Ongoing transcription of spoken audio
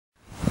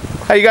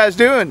How you guys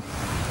doing?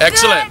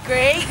 Excellent. Good,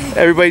 great.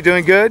 Everybody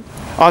doing good?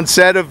 On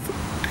set of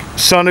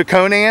Son of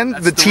Conan,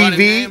 That's the the running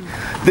TV. name.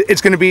 It's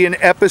going to be an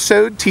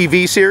episode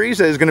TV series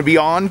that is going to be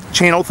on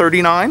Channel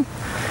 39.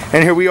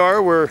 And here we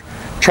are, we're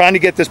trying to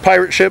get this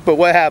pirate ship, but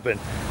what happened?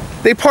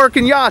 They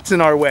parking yachts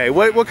in our way.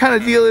 What kind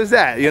of deal is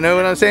that? You know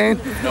what I'm saying?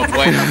 No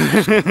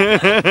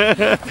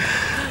bueno.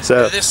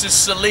 So This is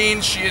Celine.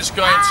 She is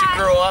going to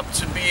grow up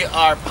to be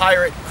our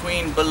pirate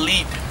queen,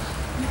 Belit.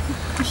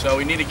 So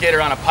we need to get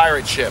her on a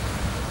pirate ship.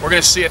 We're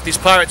going to see if these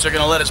pirates are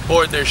going to let us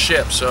board their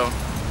ship. So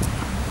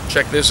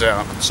check this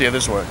out. See how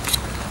this works.